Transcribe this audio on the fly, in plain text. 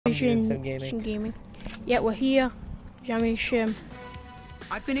Gaming. Yeah, we're here. Jamie Shim.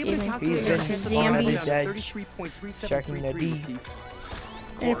 I've been able to calculate the chance of zombies checking the D.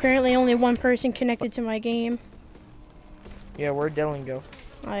 And apparently only one person connected to my game. Yeah, where'd Dylan go?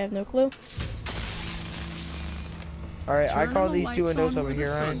 I have no clue. Alright, I call these two windows over here,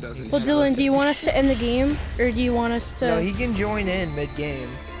 Ryan. Well, Dylan, do you want us to end the game? Or do you want us to... No, he can join in mid-game.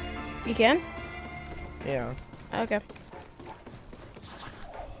 You can? Yeah. Okay.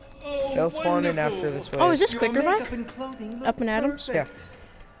 They'll spawn in after this way. Oh, is this quick revive? Up and Adams? Yeah.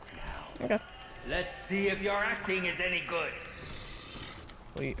 Okay. Let's see if your acting is any good.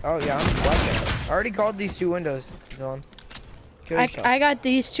 Oh yeah, I'm watching. I already called these two windows, Dylan. I got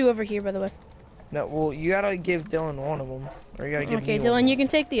these two over here, by the way. No, well, you gotta give Dylan one of them. Or you gotta give Okay, me Dylan, one. you can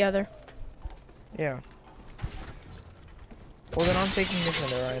take the other. Yeah. Well, then I'm taking this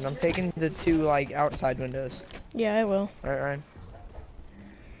window, Ryan. I'm taking the two, like, outside windows. Yeah, I will. Alright, Ryan.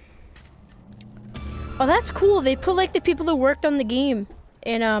 Oh, that's cool. They put, like, the people who worked on the game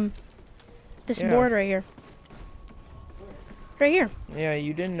in, this board right here. Right here. Yeah,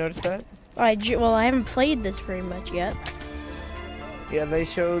 you didn't notice that? Well, I haven't played this very much yet. Yeah, they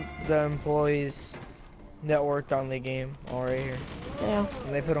showed the employees that worked on the game all right here. Yeah.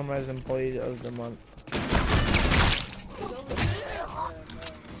 And they put them as employees of the month.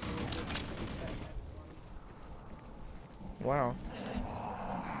 Wow.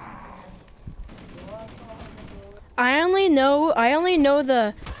 I only know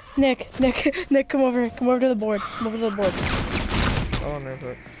the Nick, come over to the board. Come over to the board. Oh, no,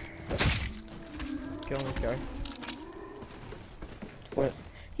 but killing this guy. What?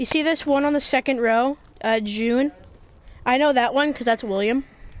 You see this one on the second row? June. I know that one because that's William.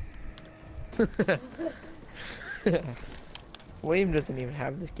 William doesn't even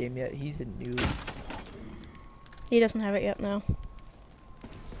have this game yet. He's a noob. He doesn't have it yet, no.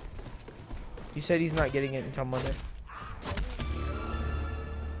 You said he's not getting it until Monday.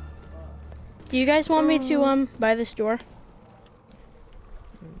 Do you guys want me to buy this door?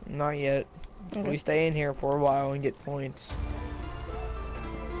 Not yet. Okay. We stay in here for a while and get points.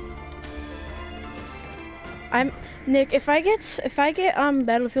 Nick, if I get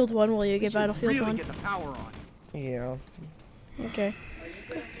Battlefield 1, will you get Battlefield 1? Get the power on. Yeah. Okay.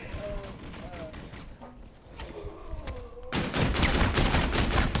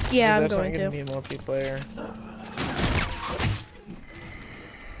 Yeah, I'm going to. That's not gonna be multiplayer.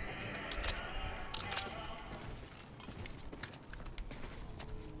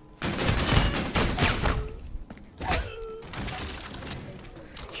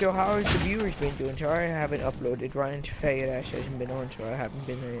 So how has the viewers been doing? So I haven't uploaded. Ryan Fayette hasn't been on, so I haven't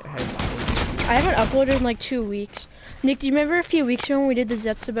been. I haven't uploaded in like 2 weeks. Nick, do you remember a few weeks ago when we did the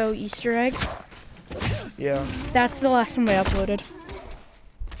Zetsubo Easter egg? Yeah. That's the last time I uploaded.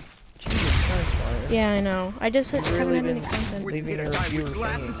 Jesus Christ, Ryan. Yeah, I know. I just haven't really had any been content. leaving our viewers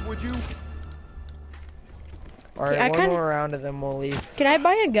hanging. Would you? Alright, Yeah, one more round and then we'll leave. Can I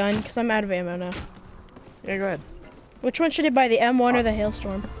buy a gun? Because I'm out of ammo now. Yeah, go ahead. Which one should I buy, the M1 or the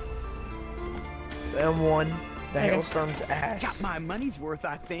Hailstorm? The M1. The Okay. Hailstorm's ass. Got my money's worth,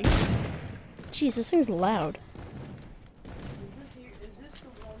 I think. Jeez, this thing's loud.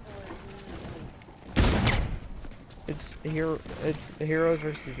 It's heroes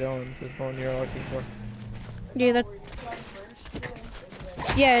versus villains is the one you're looking for. Yeah, that.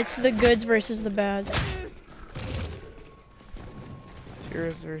 Yeah, it's the goods versus the bads. It's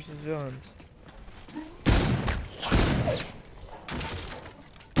heroes versus villains.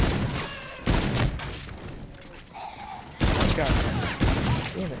 God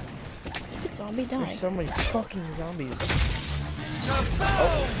damn it. Stupid zombie died. There's so many fucking zombies.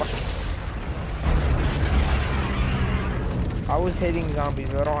 Oh, fuck. I was hitting zombies,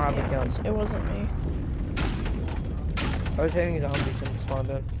 but I don't have a gun. It wasn't me. I was hitting zombies and spawned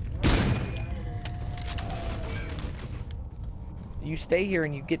in. You stay here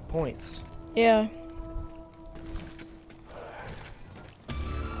and you get points. Yeah.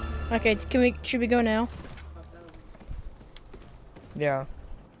 Okay, should we go now? Yeah.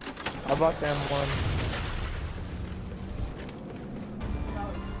 I bought them one.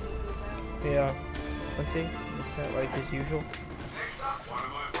 Yeah. Let's see. Is that like as usual?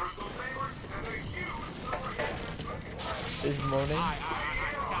 Is morning?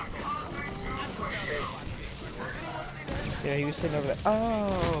 Yeah, he was sitting over there.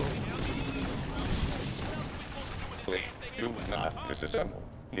 Oh! Do not disassemble.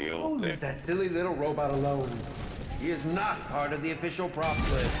 Neil, Leave that silly little robot alone. He is not part of the official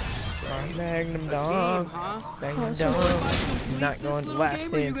props list. Magnum dog. Magnum dog. I'm not going to last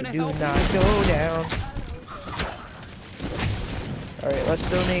stand, so do not go down. Alright, let's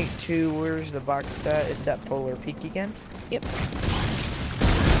donate to, where's the box at? It's at Polar Peak again? Yep.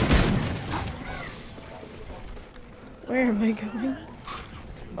 Where am I going?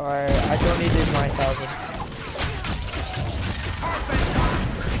 Alright, I donated my 1,000.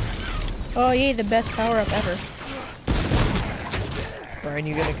 Oh yeah, the best power up ever. Ryan,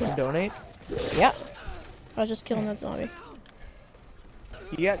 you gonna come donate? Yeah. I was just killing that zombie.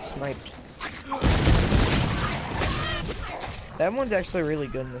 You got sniped. That one's actually really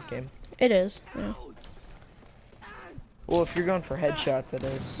good in this game. It is. Yeah. Well, if you're going for headshots, it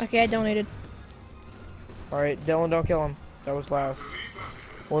is. Okay, I donated. Alright, Dylan, don't kill him. That was last.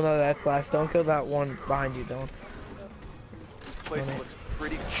 Well, no, that's last. Don't kill that one behind you, Dylan. Place looks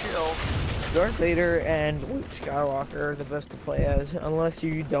pretty chill. Darth Vader and Luke Skywalker are the best to play as, unless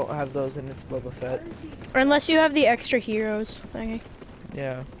you don't have those and it's Boba Fett. Or unless you have the extra heroes thingy.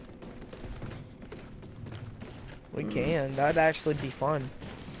 Yeah. We can. That'd actually be fun.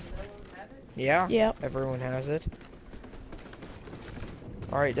 Yeah? Yep. Everyone has it.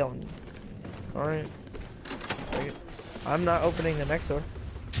 Alright, Dylan. Alright. I'm not opening the next door.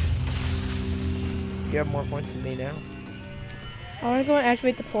 You have more points than me now. I want to go and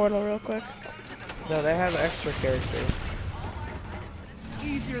activate the portal real quick. No, they have extra characters.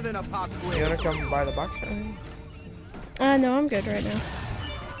 Easier than a pop quiz. You wanna come buy the box? No, I'm good right now.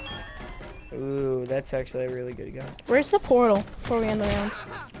 Ooh, that's actually a really good gun. Where's the portal before we end the rounds?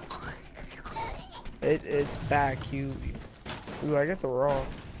 It's back. Ooh, I got the raw.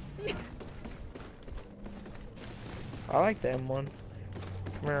 I like the M1. Come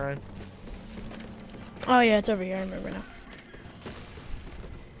here, Ryan. Oh yeah, it's over here. I remember now.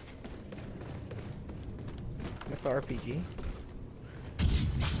 With the RPG.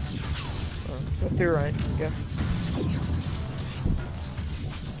 Oh, go through, Ryan. Go.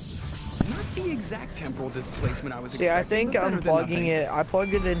 Not the exact temporal displacement I was See, I expecting. think but better than unplugging nothing. it, I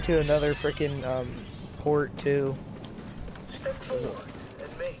plugged it into another freaking port too.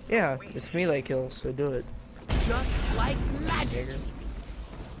 Yeah, it's melee kills, so do it. Just like magic.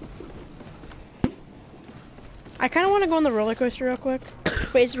 I kind of want to go on the roller coaster real quick.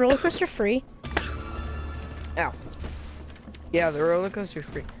 Wait, is the roller coaster free? Ow. Yeah, the roller coaster's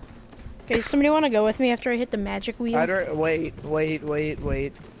free. Okay, does somebody want to go with me after I hit the magic wheel? Wait.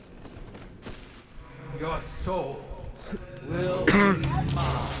 Your soul will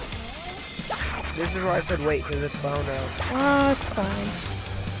This is why I said wait, because it's found out. Oh, it's fine.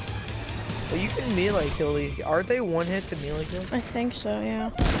 Well, you can melee kill these. Aren't they one hit to melee kills? I think so, yeah.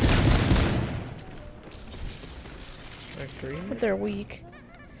 Like 3? But they're weak.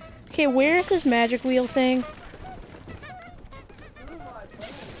 Okay, where's this magic wheel thing?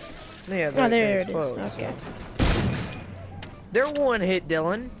 Yeah, Oh, there they it is. explode, Okay. so. They're one hit,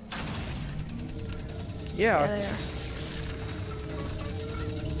 Dylan. Yeah, Yeah, they are.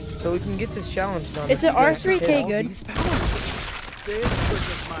 so we can get this challenge done. Is if the you guys just R3K hit. good? These powers. This puts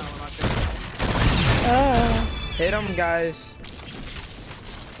a smile on my face. Hit them, guys.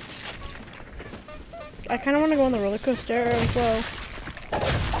 I kind of want to go on the roller coaster as well.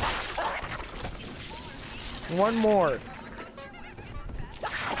 One more.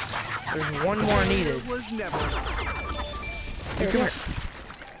 There's one more needed. It was never. There we Come go. here.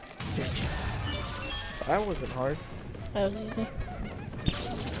 That wasn't hard. That was easy.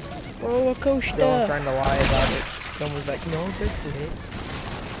 Roller Dylan coaster. trying to lie about it. Someone's like, no, this is it.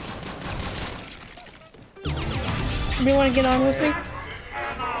 Somebody want to get on with me?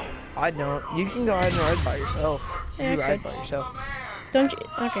 I don't. You can go ahead and ride by yourself. Yeah, You I ride could. by yourself. Don't you?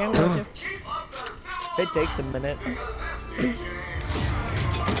 Okay, I'm going to. It takes a minute.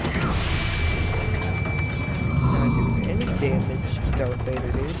 Not doing any damage to Darth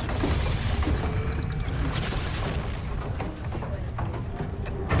Vader, dude.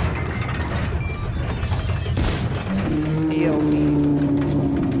 DLP.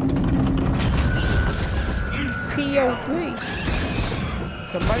 POV.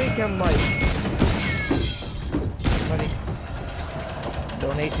 Somebody can like. Somebody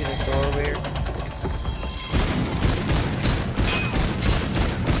donate to the store over here.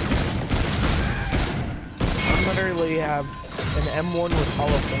 I literally have an M1 with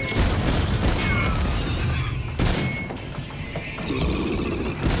hollow points.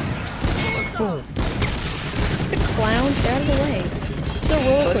 Boom. The clowns get out of the way. It's a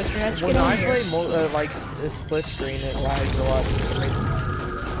roller coaster. How'd you When get on I here? play like a split screen, it lags a lot for some reason.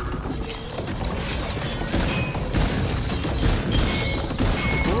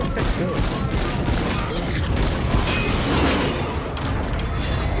 Ooh, that's good.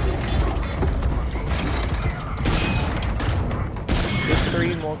 Get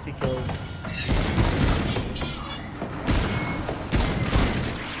 3 multi-kills.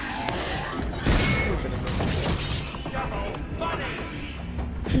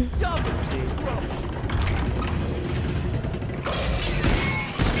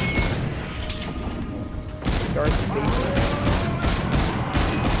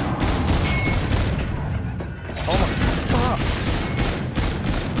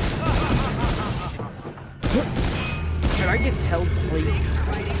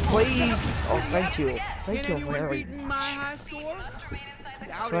 Please. Oh, thank you. Thank Can you anyone very beat my much. high score?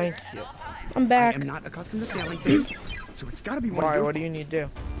 Doubt it. Thank you. I'm I back. am not accustomed to failing things, so it's gotta be one of Why? your What do you faults. need to do?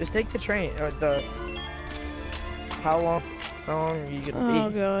 Just take the train. Or the. How long? How long are you Oh gonna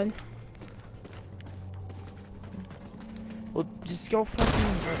be? god. Well, just go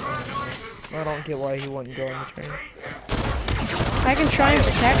fucking. I don't get why he wouldn't go on the train. I can try and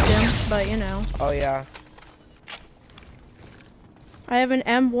protect him, but you know. Oh yeah. I have an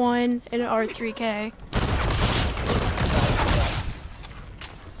M1 and an R3K.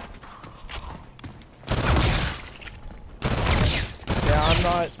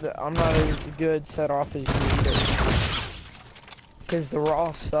 Yeah, I'm not as good set off as you either. Cause the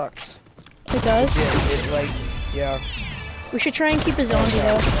raw sucks. It does? It like, yeah. We should try and keep a zombie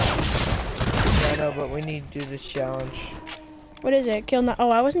though. Yeah, I know, but we need to do this challenge. What is it? Kill not. Oh,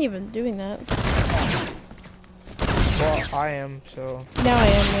 I wasn't even doing that. Well, I am, so. Now I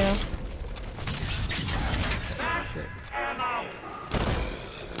am, yeah.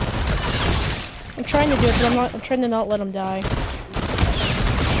 I'm trying to do it, but I'm trying to not let him die.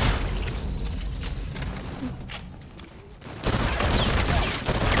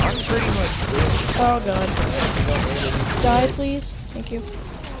 I'm pretty much good. Oh god. Die, please. Thank you.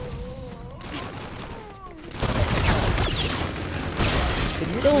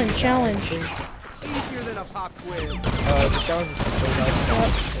 Dylan, challenge. Easier than a pop quiz. The challenge is so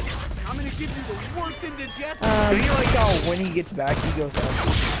nice. I'm gonna give you the worst indigestion. Do you like how when he gets back, he goes down?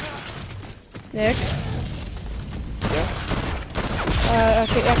 Nick? Yeah?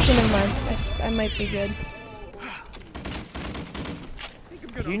 Okay, actually, never mind. I might be good.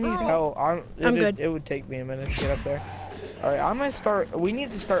 If you need help, I'm good. It would take me a minute to get up there. Alright, I'm gonna start. We need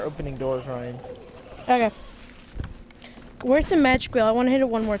to start opening doors, Ryan. Okay. Where's the magic wheel? I want to hit it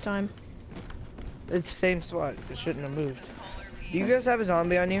one more time. It's the same spot. It shouldn't have moved. Do you guys have a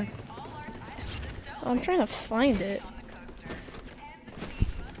zombie on you? I'm trying to find it.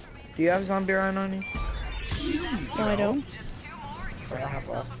 Do you have a zombie Ryan on you? No, I don't. Alright, I have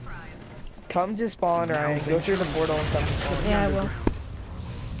lost. Come to spawn, Ryan. Go through the portal and come to spawn. Yeah, I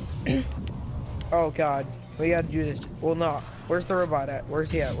will. Oh god. We gotta do this. Well, no. Where's the robot at?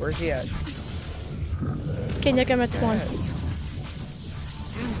 Where's he at? Where's he at? Okay, Nick, I'm at spawn.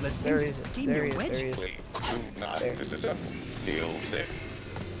 There he is. There he is. There he is. Please do not disassemble. Kneel there.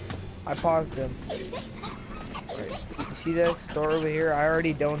 I paused him. Right. You see this door over here? I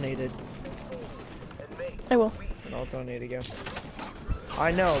already donated. I will. And I'll donate again.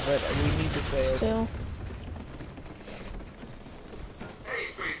 I know, but we need this way open. Still. Hey,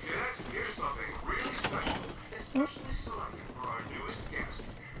 Space Cadets, here's something really special. Especially selected for our newest guest.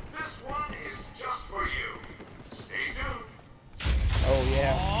 This one is just for you. Stay tuned. Oh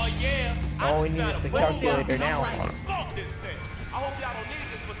yeah. Oh yeah. All we need is the calculator now. Fuck this thing. I hope y'all don't need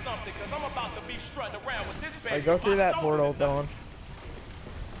this for something, cause I'm about to be strutting around with this baby. Alright, go through that portal, Dylan.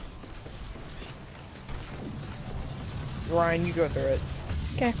 Ryan, you go through it.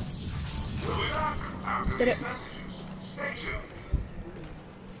 Okay. Did it. Stay tuned.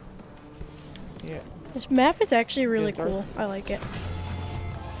 Yeah. This map is actually really Good, cool. I like it.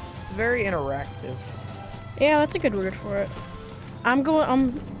 It's very interactive. Yeah, that's a good word for it. I'm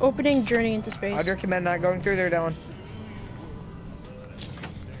opening Journey into Space. I'd recommend not going through there, Dylan.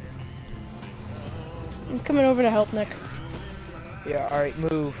 I'm coming over to help Nick. Yeah, alright,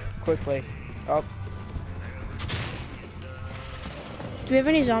 move. Quickly. Up. Do we have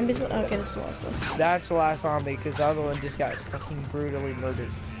any zombies? Okay, this is the last one. That's the last zombie, because the other one just got fucking brutally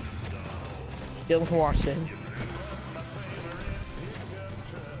murdered. Dylan Washington.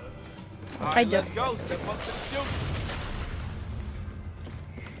 I do. Let's go. Step up to the shoot.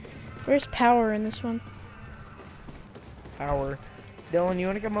 Where's power in this one? Power. Dylan, you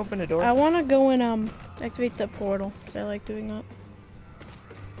want to come open the door? I want to go and activate the portal because I like doing that.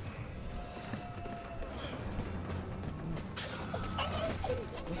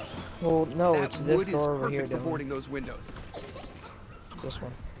 Well, no, That it's this wood is door over here, perfect for Dylan. boarding those windows. This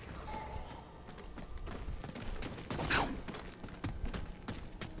one.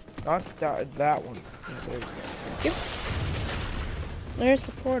 Not that one. There you go. There's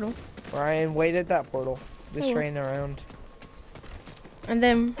the portal, Ryan, wait at that portal. Just Oh. train around. and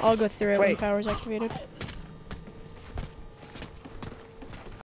then I'll go through it when Wait. power's activated.